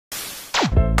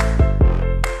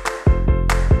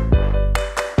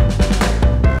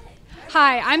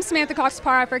Hi, I'm Samantha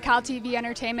Cox-Parra for CalTV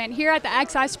Entertainment here at the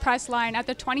XS Press Line at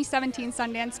the 2017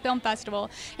 Sundance Film Festival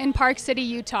in Park City,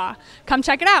 Utah. Come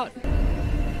check it out.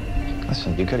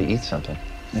 Listen, you gotta eat something.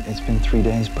 It's been 3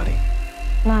 days, buddy.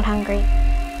 Not hungry.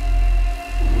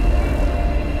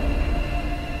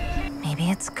 Maybe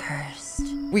it's cursed.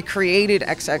 We created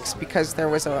XX because there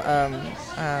was a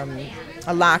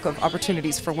lack of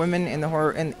opportunities for women in the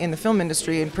horror in the film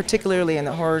industry, and particularly in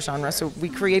the horror genre. So we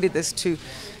created this to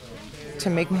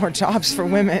make more jobs for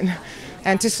women,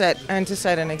 and to set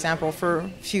an example for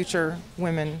future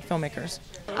women filmmakers.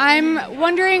 I'm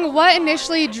wondering what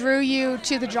initially drew you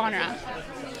to the genre?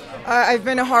 I've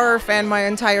been a horror fan my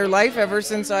entire life, ever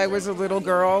since I was a little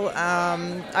girl.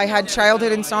 I had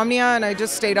childhood insomnia, and I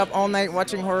just stayed up all night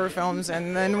watching horror films.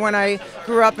 And then when I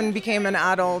grew up and became an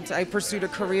adult, I pursued a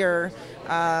career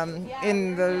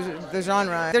in the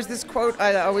genre. There's this quote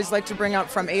I always like to bring up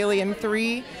from Alien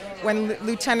 3, when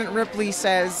Lieutenant Ripley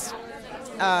says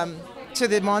to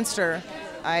the monster,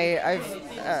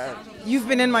 "You've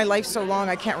been in my life so long,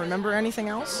 I can't remember anything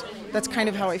else." That's kind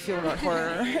of how I feel about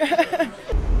horror.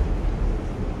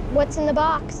 What's in the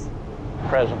box?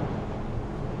 Present.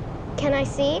 Can I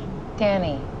see?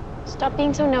 Danny. Stop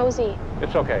being so nosy.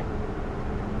 It's okay.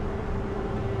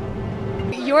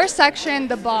 Your section,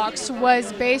 The Box,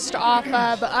 was based off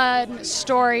of a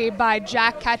story by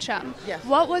Jack Ketchum. Yes.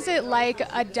 What was it like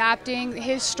adapting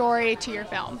his story to your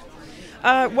film?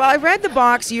 Well, I read The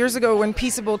Box years ago when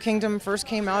Peaceable Kingdom first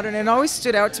came out, and it always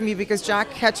stood out to me because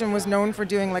Jack Ketchum was known for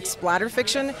doing like splatter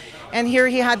fiction, and here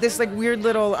he had this like weird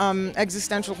little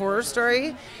existential horror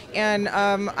story, and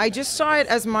I just saw it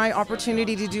as my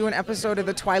opportunity to do an episode of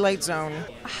The Twilight Zone.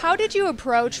 How did you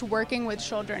approach working with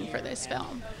children for this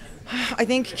film? I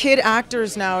think kid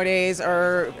actors nowadays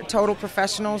are total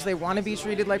professionals. They want to be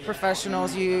treated like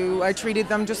professionals. I treated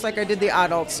them just like I did the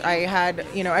adults. I had,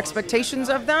 expectations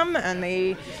of them,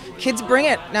 and kids bring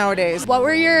it nowadays. What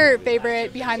were your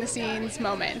favorite behind-the-scenes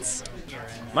moments?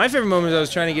 My favorite moment was I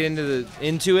was trying to get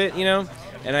into it,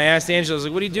 and I asked Angela, I was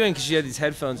like, what are you doing? Because she had these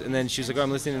headphones, and then she was like, oh, I'm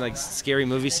listening to like scary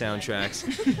movie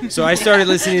soundtracks. So I started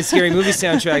listening to scary movie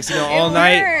soundtracks, all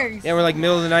night. Yeah, we're like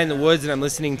middle of the night in the woods, and I'm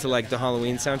listening to like the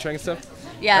Halloween soundtrack and stuff.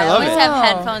 Yeah, I always have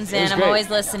headphones in. I'm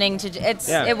always listening to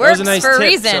it works nice for a tip,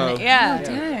 reason. so. Yeah.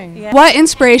 Dang. Yeah. What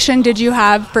inspiration did you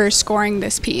have for scoring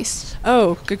this piece?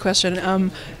 Oh, good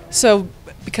question. So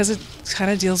because it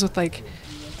kind of deals with like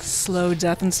slow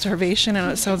death and starvation, I know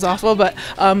it sounds awful, but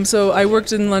so I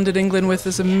worked in London, England with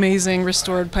this amazing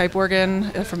restored pipe organ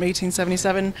from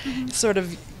 1877, sort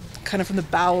of kind of from the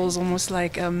bowels, almost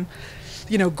like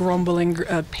grumbling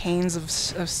pains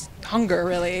of hunger,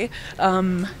 really,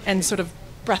 and sort of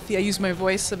breathy. I use my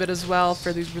voice a bit as well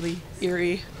for these really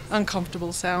eerie,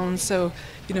 uncomfortable sounds. So,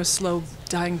 slow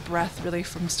dying breath, really,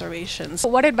 from starvation.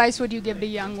 What advice would you give to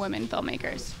young women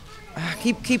filmmakers?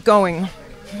 Keep going.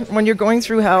 When you're going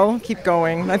through hell, keep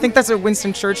going. I think that's a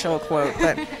Winston Churchill quote,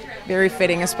 but very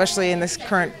fitting, especially in this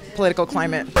current political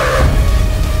climate.